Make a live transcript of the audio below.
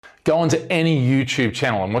Go onto any YouTube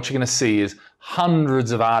channel and what you're going to see is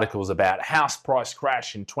hundreds of articles about house price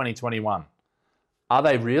crash in 2021. Are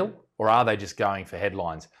they real or are they just going for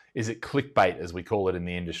headlines? Is it clickbait, as we call it in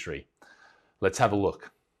the industry? Let's have a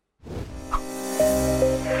look.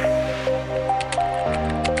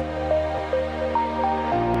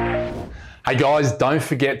 Hey guys, don't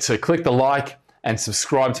forget to click the like and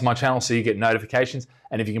subscribe to my channel so you get notifications.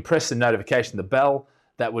 And if you can press the notification, the bell,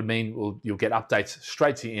 that would mean you'll get updates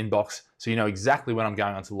straight to your inbox so you know exactly when I'm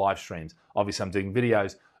going onto live streams. Obviously, I'm doing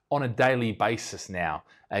videos on a daily basis now.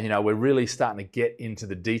 And we're really starting to get into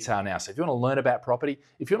the detail now. So if you want to learn about property,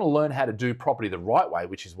 if you want to learn how to do property the right way,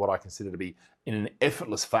 which is what I consider to be in an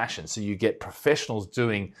effortless fashion, so you get professionals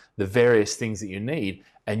doing the various things that you need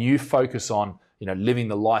and you focus on living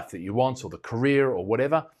the life that you want or the career or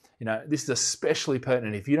whatever, this is especially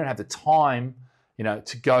pertinent if you don't have the time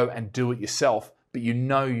to go and do it yourself, but you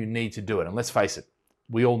need to do it. And let's face it,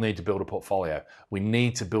 we all need to build a portfolio. We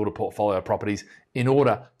need to build a portfolio of properties in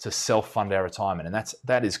order to self-fund our retirement. And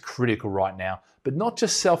that is critical right now. But not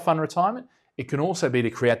just self-fund retirement, it can also be to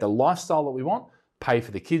create the lifestyle that we want, pay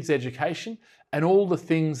for the kids' education, and all the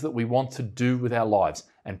things that we want to do with our lives.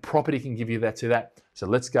 And property can give you that to that. So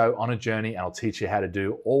let's go on a journey and I'll teach you how to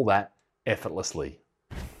do all that effortlessly.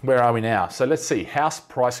 Where are we now? So let's see, house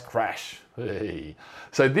price crash. Hey.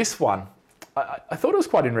 So this one, I thought it was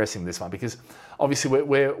quite interesting, this one, because obviously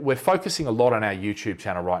we're focusing a lot on our YouTube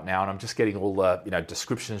channel right now, and I'm just getting all the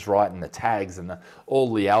descriptions right and the tags and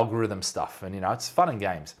all the algorithm stuff, and it's fun and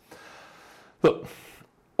games. Look,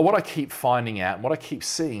 what I keep finding out and what I keep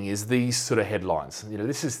seeing is these sort of headlines.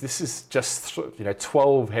 This is just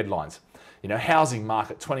 12 headlines. Housing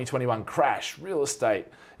market 2021 crash, real estate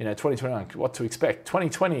 2021 what to expect,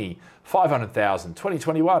 2020 500,000,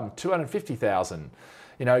 2021 250,000.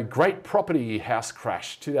 Great property house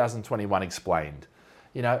crash, 2021 explained,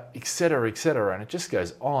 et cetera, and it just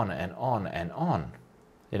goes on and on and on,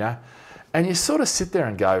 and you sort of sit there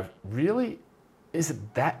and go, really? Is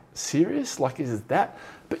it that serious? Is it that?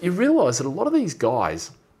 But you realize that a lot of these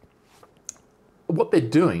guys, what they're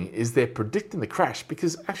doing is they're predicting the crash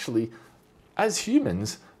because actually, as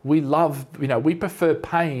humans, we prefer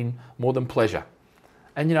pain more than pleasure.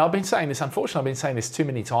 And, I've been saying this, unfortunately, I've been saying this too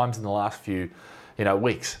many times in the last few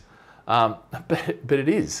weeks. But it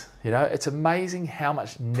is, it's amazing how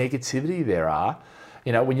much negativity there are.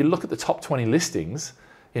 When you look at the top 20 listings,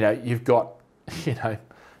 you've got,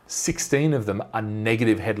 16 of them are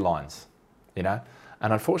negative headlines, and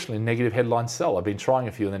unfortunately negative headlines sell. I've been trying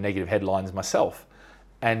a few of the negative headlines myself.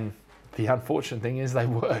 And the unfortunate thing is they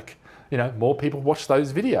work. More people watch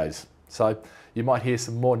those videos. So you might hear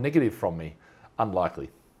some more negative from me. Unlikely,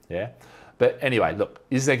 yeah? But anyway, look,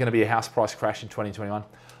 is there going to be a house price crash in 2021?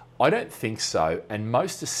 I don't think so. And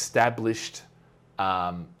most established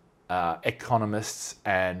economists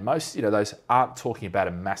and most, those aren't talking about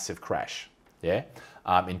a massive crash, yeah,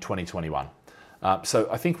 in 2021. So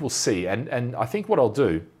I think we'll see. And I think what I'll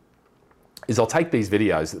do is I'll take these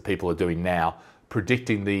videos that people are doing now,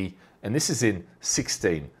 predicting and this is in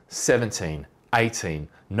 16, 17, 18,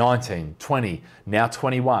 19, 20, now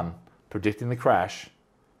 21, predicting the crash,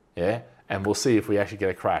 yeah? And we'll see if we actually get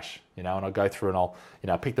a crash, and I'll go through and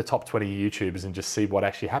I'll pick the top 20 YouTubers and just see what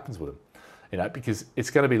actually happens with them, because it's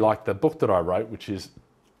going to be like the book that I wrote, which is,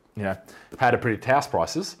 How to Predict House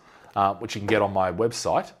Prices, which you can get on my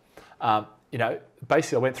website.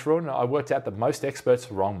 Basically I went through and I worked out that most experts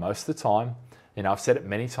are wrong most of the time. I've said it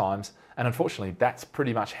many times, and unfortunately that's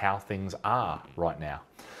pretty much how things are right now.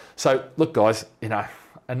 So look guys,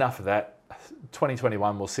 enough of that.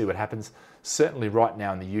 2021, we'll see what happens. Certainly right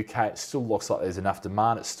now in the UK, it still looks like there's enough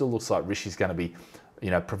demand. It still looks like Rishi's going to be,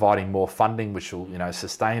 providing more funding, which will,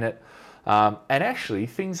 sustain it. And actually,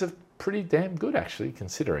 things are pretty damn good, actually,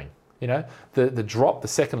 considering. The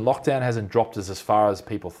second lockdown hasn't dropped as far as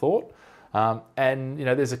people thought. And,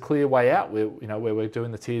 there's a clear way out where we're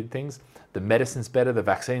doing the tiered things. The medicine's better, the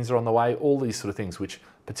vaccines are on the way, all these sort of things, which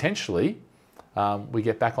potentially we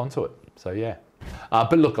get back onto it. So, yeah.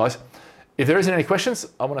 But look, guys, if there isn't any questions,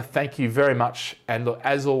 I want to thank you very much. And look,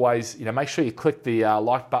 as always, make sure you click the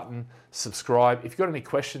like button, subscribe. If you've got any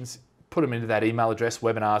questions, put them into that email address,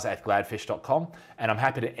 webinars@gladfish.com, and I'm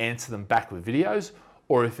happy to answer them back with videos.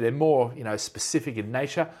 Or if they're more, specific in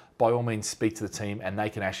nature, by all means, speak to the team and they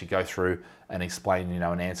can actually go through and explain,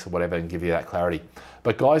 and answer whatever and give you that clarity.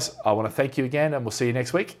 But guys, I want to thank you again, and we'll see you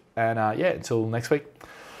next week. And until next week,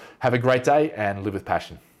 have a great day and live with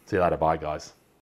passion. See you later. Bye, guys.